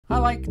I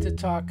like to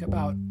talk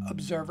about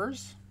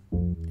observers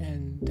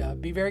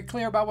and be very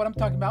clear about what I'm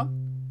talking about.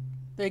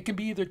 They can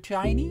be either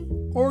tiny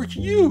or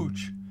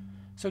huge.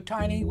 So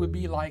tiny would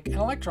be like an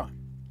electron,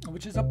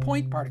 which is a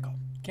point particle.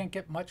 Can't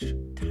get much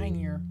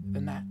tinier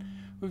than that.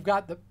 We've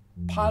got the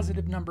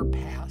positive number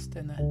past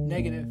and the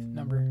negative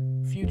number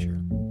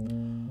future.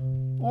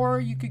 Or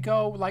you could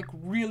go like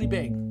really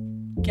big,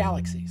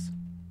 galaxies,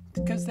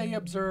 because they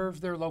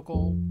observe their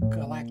local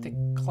galactic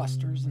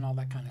clusters and all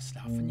that kind of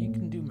stuff, and you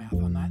can do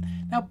math on that.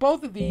 Now,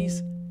 both of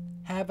these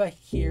have a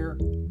here,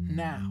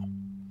 now.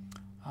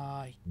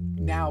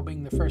 Now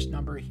being the first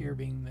number, here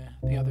being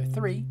the other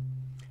three.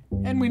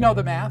 And we know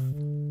the math.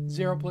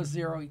 0 plus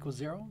 0 equals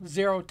 0.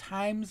 0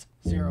 times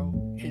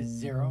 0 is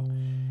 0.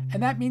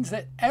 And that means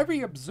that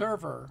every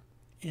observer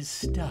is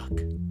stuck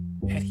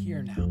at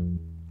here, now.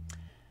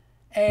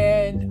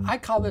 And I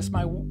call this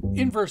my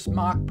inverse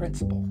Mach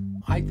principle.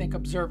 I think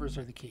observers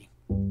are the key.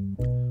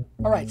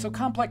 All right, so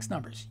complex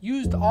numbers,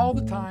 used all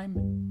the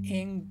time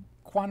in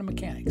quantum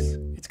mechanics.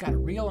 It's got a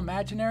real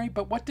imaginary,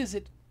 but what does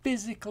it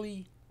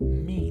physically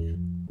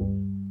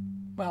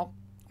mean? Well,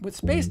 with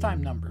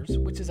space-time numbers,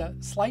 which is a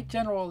slight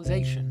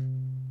generalization,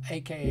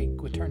 aka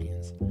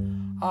quaternions,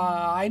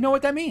 I know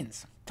what that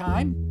means.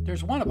 Time,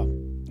 there's one of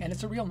them, and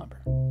it's a real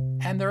number.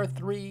 And there are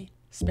 3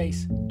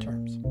 space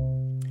terms.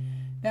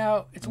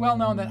 Now, it's well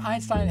known that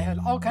Einstein had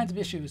all kinds of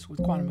issues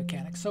with quantum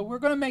mechanics, so we're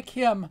going to make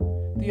him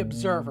the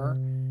observer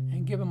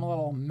and give him a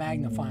little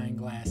magnifying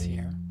glass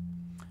here.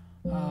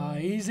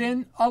 He's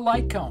in a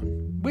light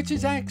cone, which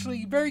is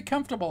actually very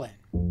comfortable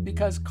in,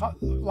 because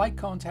light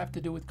cones have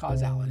to do with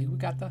causality. We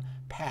got the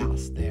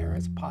past there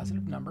as a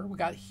positive number. We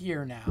got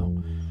here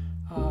now.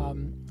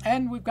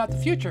 And we've got the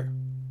future,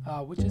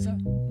 which is a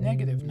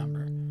negative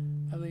number,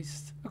 at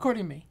least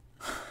according to me.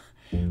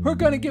 We're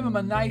going to give him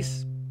a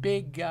nice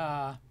big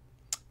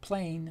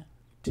plane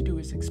to do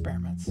his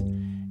experiments.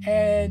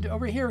 And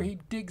over here he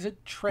digs a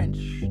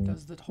trench,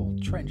 does the whole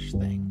trench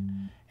thing.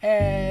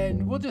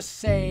 And we'll just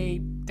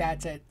say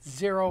that's at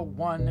 0,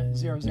 1,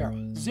 0,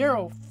 0.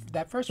 0,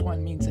 that first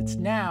one means it's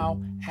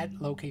now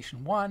at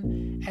location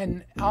 1.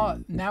 And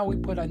now we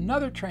put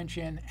another trench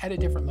in at a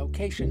different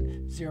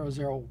location, 0,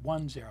 0,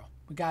 1, 0.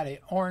 We got an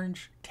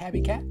orange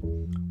tabby cat.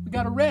 We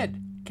got a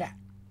red cat.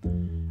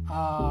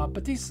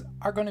 But these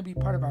are going to be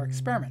part of our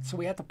experiment, so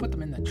we have to put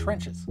them in the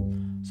trenches.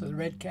 So the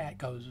red cat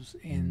goes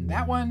in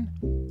that one,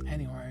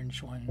 and the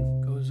orange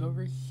one goes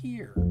over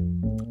here.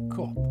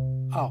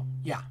 Cool. Oh,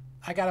 yeah.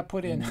 I got to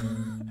put in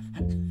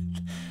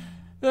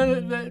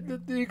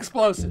the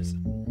explosives.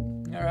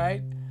 All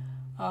right?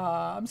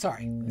 I'm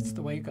sorry. It's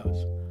the way it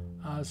goes.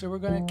 So we're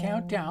going to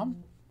count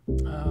down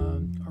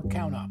or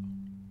count up.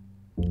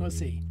 Let's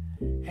see.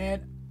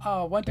 And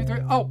 1, 2,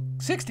 3. Oh,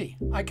 60.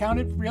 I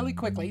counted really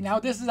quickly. Now,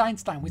 this is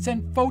Einstein. We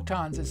send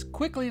photons as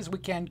quickly as we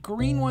can.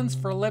 Green ones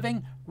for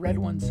living, red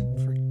ones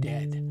for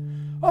dead.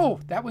 Oh,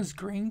 that was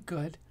green.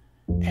 Good.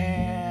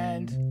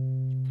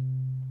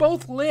 And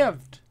both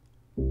lived.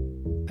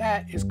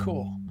 That is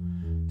cool.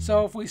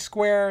 So if we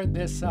square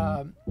this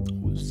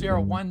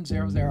 0, 1,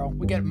 0, 0,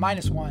 we get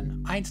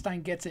 -1.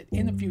 Einstein gets it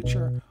in the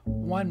future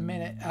 1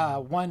 minute,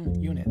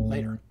 1 unit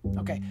later.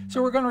 Okay,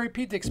 so we're going to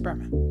repeat the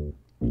experiment.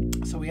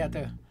 So we had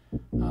to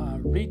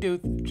redo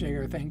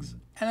jigger things.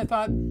 And I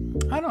thought,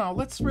 I don't know,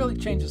 let's really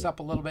change this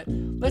up a little bit.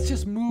 Let's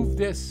just move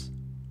this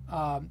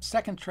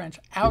second trench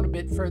out a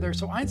bit further.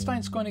 So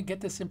Einstein's going to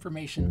get this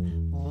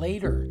information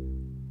later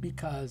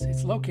because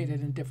it's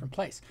located in a different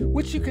place,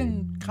 which you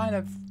can kind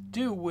of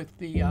do with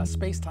the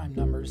space-time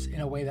numbers in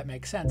a way that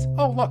makes sense.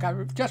 Oh, look, I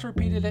just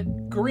repeated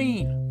it.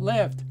 Green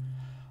lived.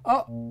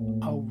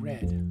 Oh,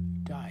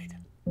 red died.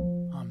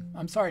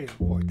 I'm sorry to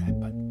report that,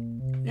 but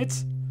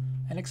it's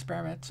an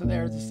experiment. So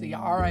there's the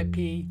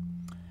RIP.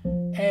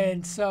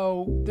 And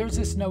so there's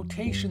this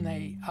notation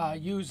they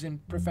use in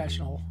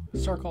professional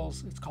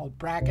circles. It's called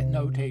bracket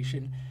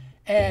notation.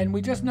 And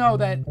we just know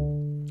that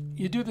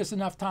you do this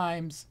enough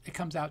times, it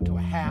comes out to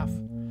a half.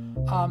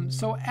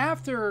 So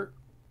after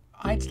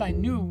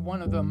Einstein knew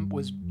one of them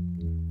was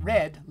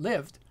red,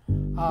 lived,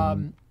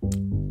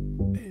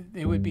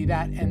 it would be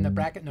that and the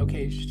bracket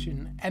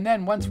notation. And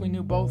then once we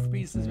knew both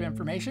pieces of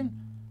information,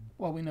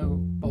 well, we know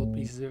both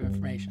pieces of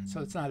information,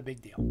 so it's not a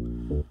big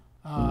deal.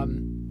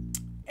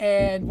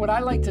 And what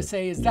I like to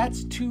say is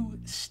that's 2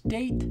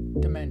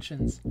 state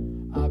dimensions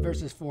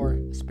versus 4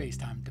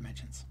 space-time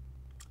dimensions.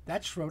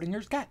 That's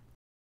Schrödinger's cat.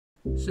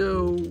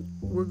 So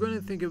we're going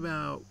to think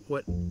about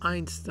what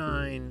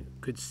Einstein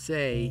could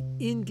say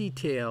in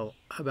detail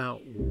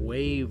about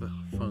wave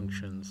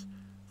functions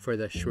for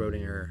the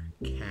Schrödinger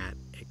cat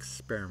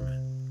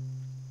experiment.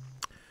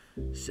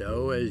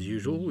 So as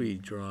usual, we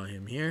draw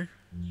him here,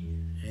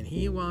 and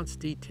he wants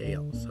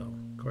detail. So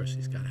of course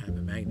he's got to have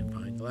a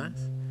magnifying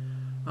glass.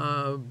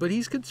 But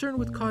he's concerned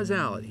with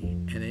causality,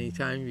 and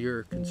anytime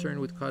you're concerned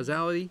with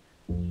causality,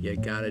 you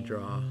got to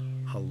draw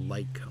a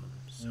light cone.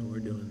 So we're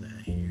doing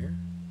that here.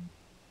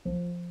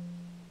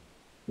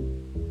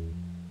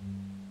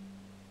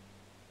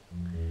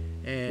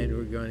 And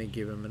we're going to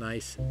give him a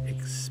nice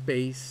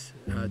space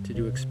to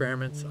do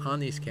experiments on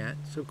these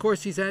cats. So of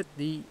course he's at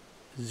the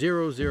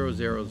 0, 0,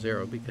 0,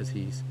 0 because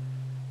he's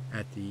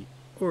at the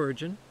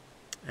origin.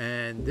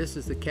 And this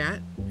is the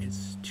cat.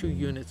 It's 2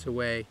 units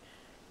away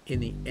in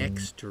the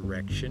X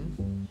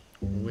direction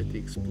with the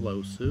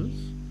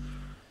explosives.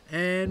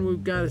 And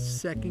we've got a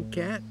second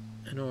cat,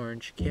 an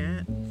orange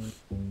cat.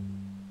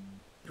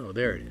 Oh,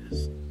 there it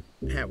is,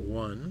 at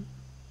 1.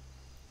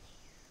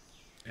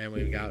 And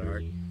we've got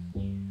our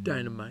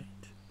dynamite.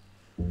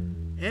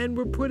 And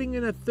we're putting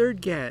in a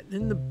third cat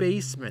in the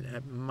basement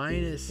at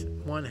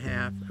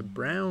 -1/2, a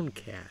brown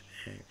cat,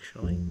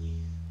 actually.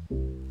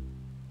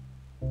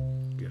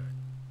 Good.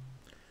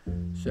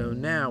 So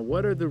now,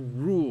 what are the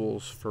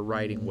rules for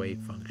writing wave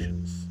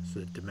functions?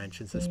 So the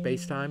dimensions of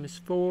space-time is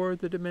 4,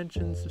 the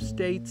dimensions of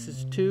states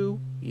is 2,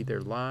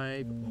 either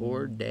live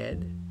or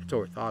dead. It's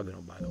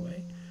orthogonal, by the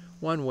way.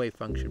 1 wave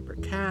function per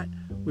cat.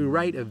 We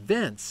write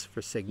events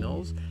for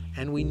signals,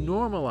 and we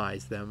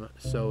normalize them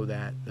so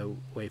that the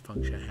wave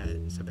function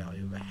has a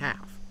value of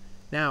 1/2.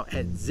 Now,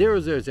 at 0,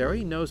 0, 0,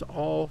 he knows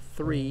all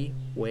 3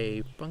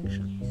 wave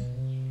functions.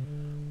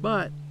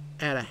 But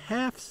at a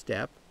 1/2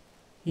 step,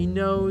 he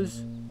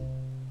knows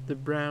the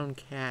brown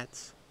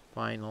cat's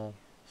final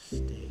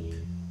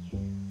state.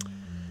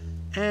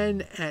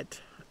 And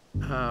at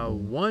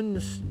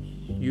 1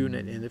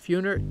 unit in the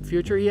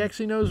future, he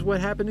actually knows what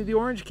happened to the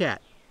orange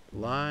cat,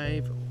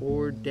 live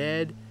or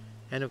dead.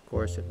 And of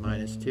course, at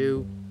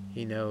 -2,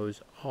 he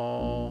knows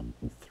all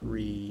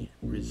 3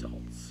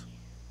 results.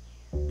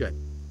 Good.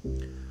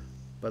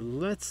 But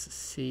let's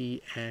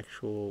see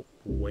actual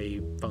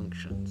wave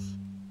functions.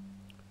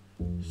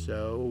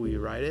 So we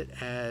write it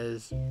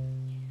as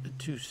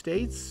 2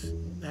 states.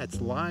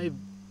 That's live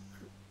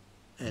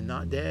and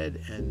not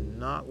dead, and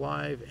not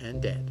live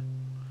and dead.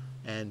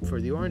 And for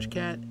the orange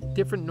cat,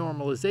 different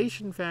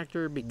normalization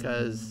factor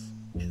because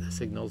the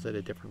signal's at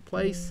a different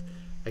place.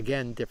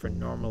 Again, different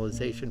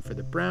normalization for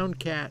the brown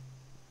cat.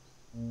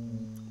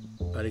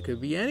 But it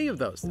could be any of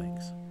those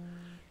things.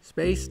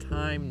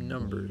 Space-time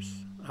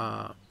numbers,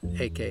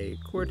 aka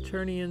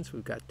quaternions.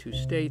 We've got 2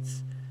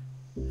 states,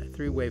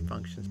 3 wave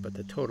functions, but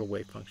the total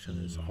wave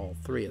function is all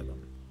 3 of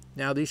them.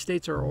 Now, these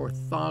states are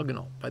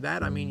orthogonal. By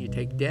that, I mean you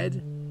take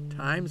dead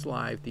times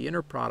live, the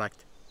inner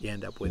product, you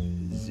end up with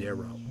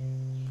 0.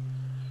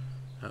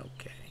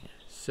 Okay,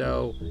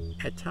 so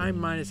at time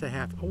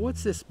 -1/2, oh,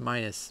 what's this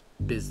minus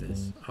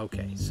business?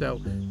 Okay, so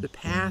the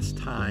past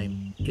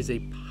time is a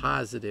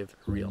positive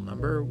real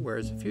number,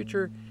 whereas the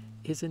future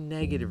is a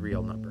negative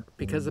real number,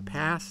 because the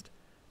past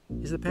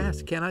is the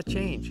past. It cannot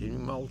change. You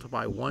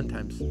multiply 1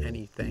 times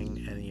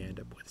anything and you end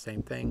up with the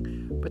same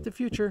thing, but the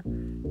future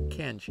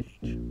can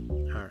change.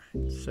 All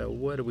right, so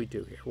what do we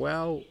do here?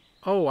 Well,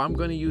 I'm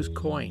going to use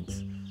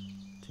coins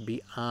to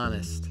be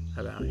honest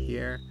about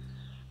here.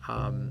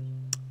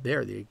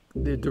 There,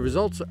 the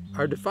results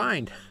are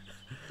defined.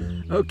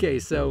 Okay,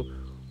 so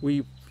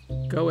we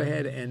go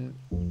ahead and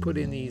put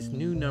in these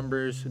new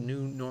numbers,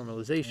 new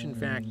normalization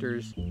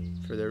factors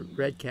for the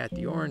red cat,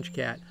 the orange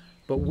cat,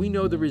 but we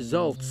know the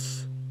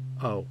results.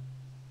 Oh,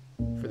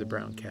 for the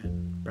brown cat.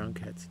 Brown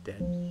cat's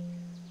dead.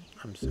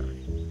 I'm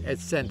sorry. It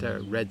sent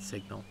a red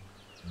signal.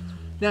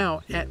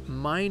 Now, at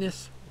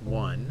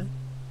 -1,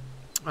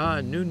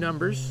 new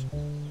numbers,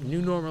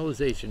 new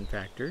normalization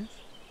factors.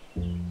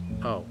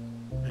 Oh,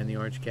 and the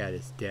orange cat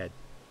is dead.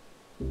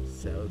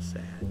 So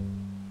sad.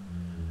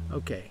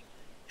 Okay,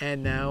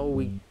 and now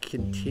we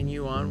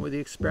continue on with the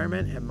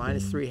experiment at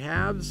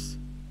 -3/2.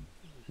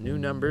 New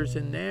numbers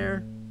in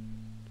there.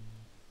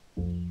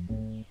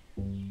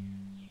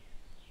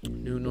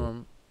 New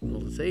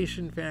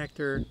normalization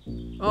factor.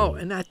 Oh,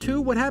 and that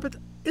too, what happened?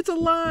 It's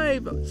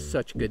alive!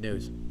 Such good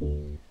news.